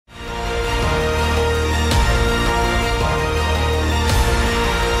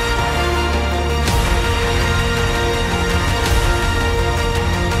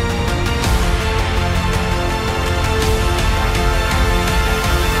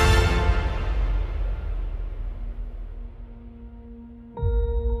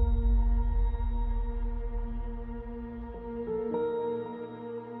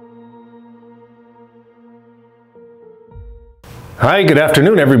Hi, good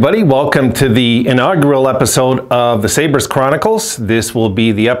afternoon, everybody. Welcome to the inaugural episode of the Sabres Chronicles. This will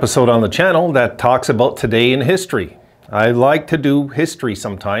be the episode on the channel that talks about today in history. I like to do history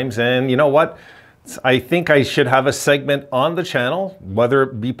sometimes, and you know what? I think I should have a segment on the channel, whether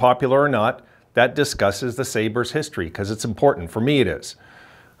it be popular or not, that discusses the Sabres history, because it's important. For me, it is.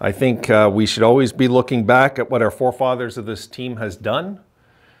 I think we should always be looking back at what our forefathers of this team has done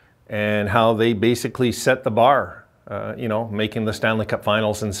and how they basically set the bar. Making the Stanley Cup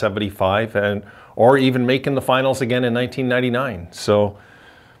Finals in '75 or even making the finals again in 1999. So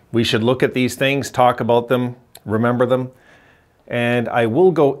we should look at these things, talk about them, remember them. And I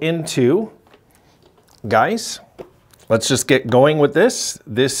will go into, guys, let's just get going with this.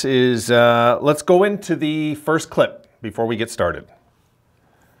 This is, let's go into the first clip before we get started.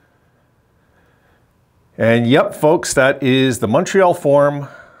 And yep, folks, that is the Montreal Forum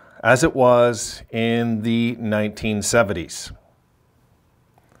as it was in the 1970s.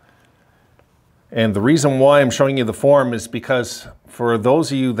 And the reason why I'm showing you the Forum is because for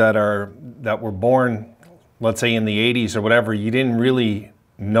those of you that were born, let's say in the 80s or whatever, you didn't really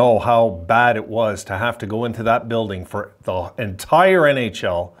know how bad it was to have to go into that building for the entire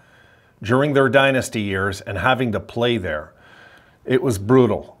NHL during their dynasty years and having to play there. It was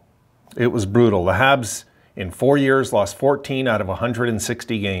brutal. It was brutal. The Habs in 4 years lost 14 out of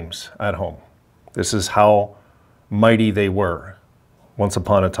 160 games at home. This is how mighty they were once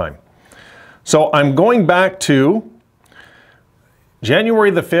upon a time. So I'm going back to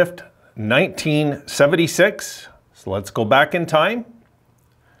January the 5th, 1976. So let's go back in time.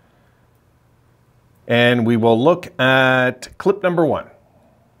 And we will look at clip number 1.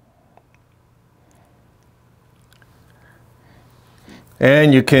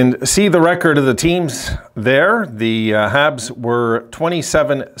 And you can see the record of the teams there. The Habs were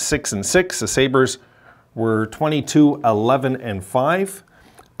 27-6-6. The Sabres were 22-11-5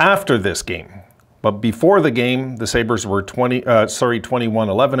 after this game. But before the game, the Sabres were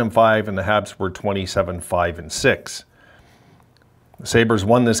 21-11-5, and the Habs were 27-5-6. The Sabres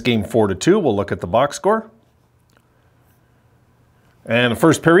won this game 4-2. We'll look at the box score. And the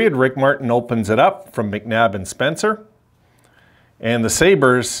first period, Rick Martin opens it up from McNabb and Spencer. And the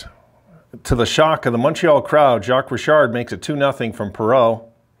Sabres, to the shock of the Montreal crowd, Jacques Richard makes it 2-0 from Perreault.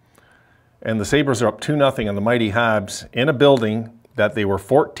 And the Sabres are up 2-0 on the mighty Habs in a building that they were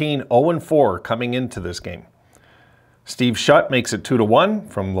 14-0-4 coming into this game. Steve Shutt makes it 2-1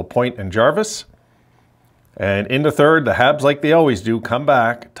 from Lapointe and Jarvis. And in the third, the Habs, like they always do, come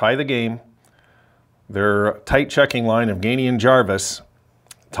back, tie the game. Their tight checking line of Gainey and Jarvis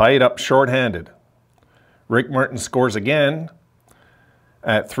tie it up shorthanded. Rick Martin scores again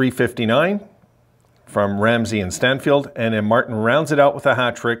at 3:59 from Ramsey and Stanfield, and then Martin rounds it out with a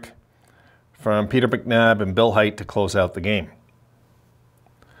hat trick from Peter McNabb and Bill Haight to close out the game.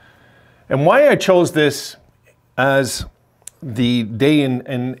 And why I chose this as the day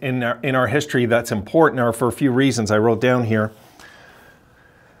in our history that's important are for a few reasons I wrote down here.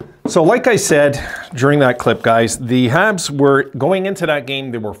 So like I said during that clip, guys, the Habs were going into that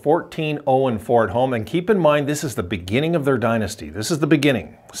game, they were 14-0-4 at home. And keep in mind, this is the beginning of their dynasty. This is the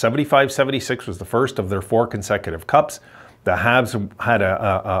beginning. 75-76 was the first of their 4 consecutive cups. The Habs had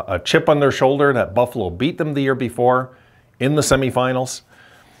a chip on their shoulder that Buffalo beat them the year before in the semifinals.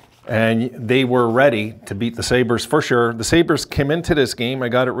 And they were ready to beat the Sabres for sure. The Sabres came into this game, I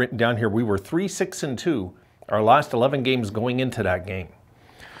got it written down here, we were 3-6-2 our last 11 games going into that game.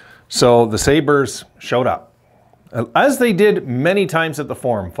 So the Sabres showed up, as they did many times at the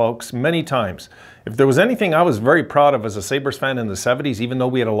Forum, folks, many times. If there was anything I was very proud of as a Sabres fan in the 70s, even though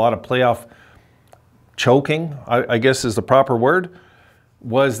we had a lot of playoff choking, I guess is the proper word,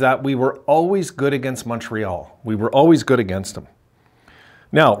 was that we were always good against Montreal. We were always good against them.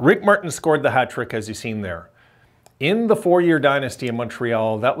 Now, Rick Martin scored the hat trick, as you've seen there. In the 4-year dynasty in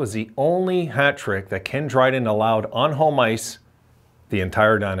Montreal, that was the only hat trick that Ken Dryden allowed on home ice the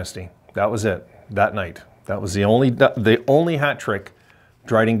entire dynasty. That was it, that night. That was the only hat trick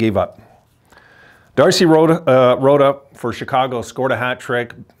Dryden gave up. Darcy Rhoda for Chicago scored a hat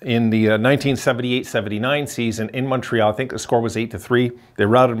trick in the 1978-79 season in Montreal. I think the score was 8-3. They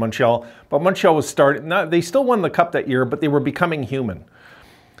routed Montreal, but Montreal was starting. They still won the cup that year, but they were becoming human.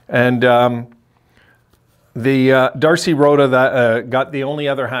 And Darcy Rhoda that got the only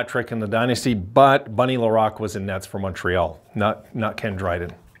other hat trick in the dynasty, but Bunny Larocque was in nets for Montreal, not Ken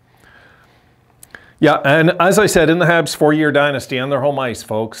Dryden. Yeah, and as I said, in the Habs' 4-year dynasty on their home ice,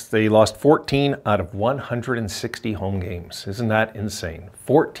 folks, they lost 14 out of 160 home games. Isn't that insane?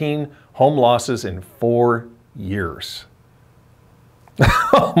 14 home losses in 4 years.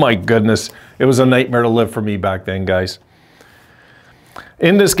 Oh my goodness. It was a nightmare to live for me back then, guys.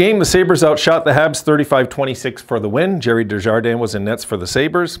 In this game, the Sabres outshot the Habs 35-26 for the win. Jerry Desjardins was in nets for the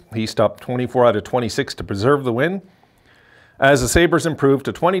Sabres. He stopped 24 out of 26 to preserve the win, as the Sabres improved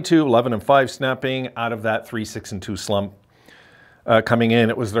to 22-11-5, snapping out of that 3-6-2 slump coming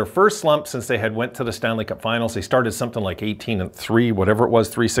in. It was their first slump since they had went to the Stanley Cup Finals. They started something like 18-3, whatever it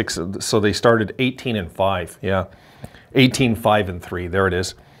was, 3-6. So they started 18-5. Yeah, 18-5-3. There it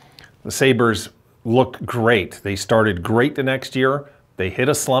is. The Sabres looked great. They started great the next year. They hit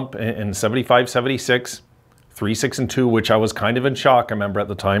a slump in 75-76, 3-6-2, which I was kind of in shock, I remember at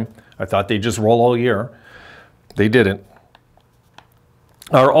the time. I thought they'd just roll all year. They didn't.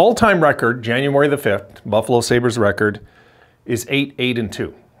 Our all-time record, January the 5th, Buffalo Sabres record, is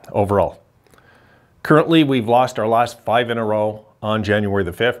 8-8-2 overall. Currently, we've lost our last 5 in a row on January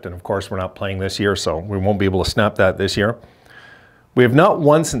the 5th, and of course, we're not playing this year, so we won't be able to snap that this year. We have not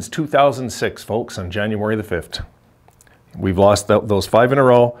won since 2006, folks, on January the 5th. We've lost those 5 in a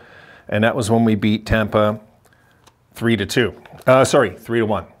row, and that was when we beat Tampa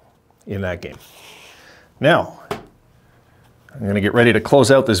 3-1 in that game. Now, I'm going to get ready to close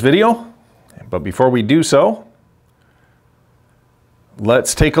out this video, but before we do so,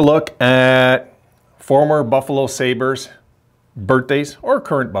 let's take a look at former Buffalo Sabres birthdays, or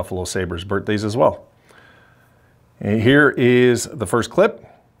current Buffalo Sabres birthdays as well. And here is the first clip.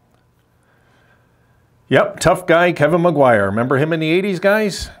 Yep, tough guy Kevin McGuire. Remember him in the 80s,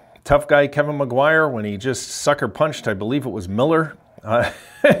 guys? Tough guy Kevin McGuire when he just sucker punched, I believe it was Miller.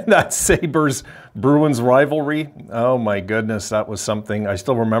 That Sabres-Bruins rivalry. Oh my goodness, that was something. I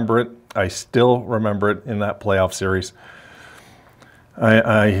still remember it. I still remember it in that playoff series.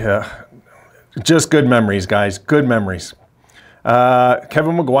 Just good memories, guys. Good memories.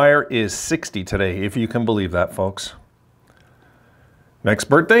 Kevin McGuire is 60 today, if you can believe that, folks. Next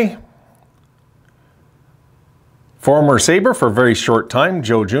birthday. Former Sabre for a very short time,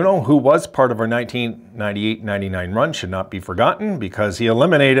 Joe Juneau, who was part of our 1998-99 run, should not be forgotten because he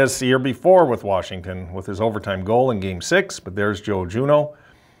eliminated us the year before with Washington with his overtime goal in Game 6. But there's Joe Juneau.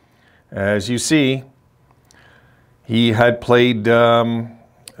 As you see, he had played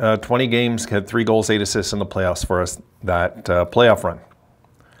 20 games, had 3 goals, 8 assists in the playoffs for us that playoff run.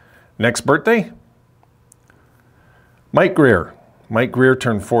 Next birthday, Mike Greer. Mike Greer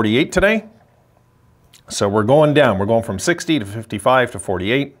turned 48 today. So we're going down. We're going from 60 to 55 to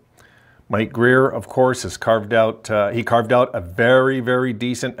 48. Mike Greer, of course, has carved out. He carved out a very, very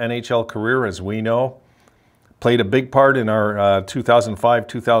decent NHL career, as we know. Played a big part in our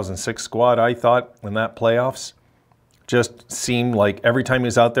 2005-2006 squad, I thought, in that playoffs. Just seemed like every time he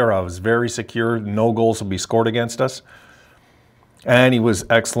was out there, I was very secure. No goals would be scored against us. And he was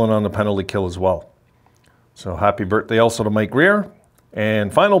excellent on the penalty kill as well. So happy birthday also to Mike Greer.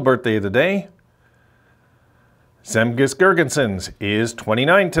 And final birthday of the day, Zemgus Girgensons is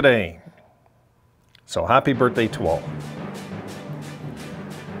 29 today. So happy birthday to all.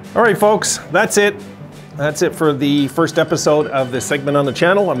 All right, folks, that's it. That's it for the first episode of this segment on the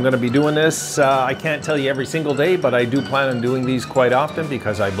channel. I'm going to be doing this, I can't tell you every single day, but I do plan on doing these quite often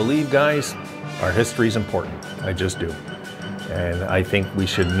because I believe, guys, our history is important. I just do. And I think we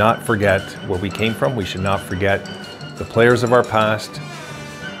should not forget where we came from. We should not forget the players of our past.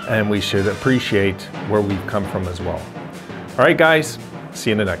 And we should appreciate where we've come from as well. All right, guys,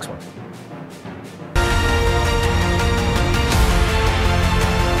 see you in the next one.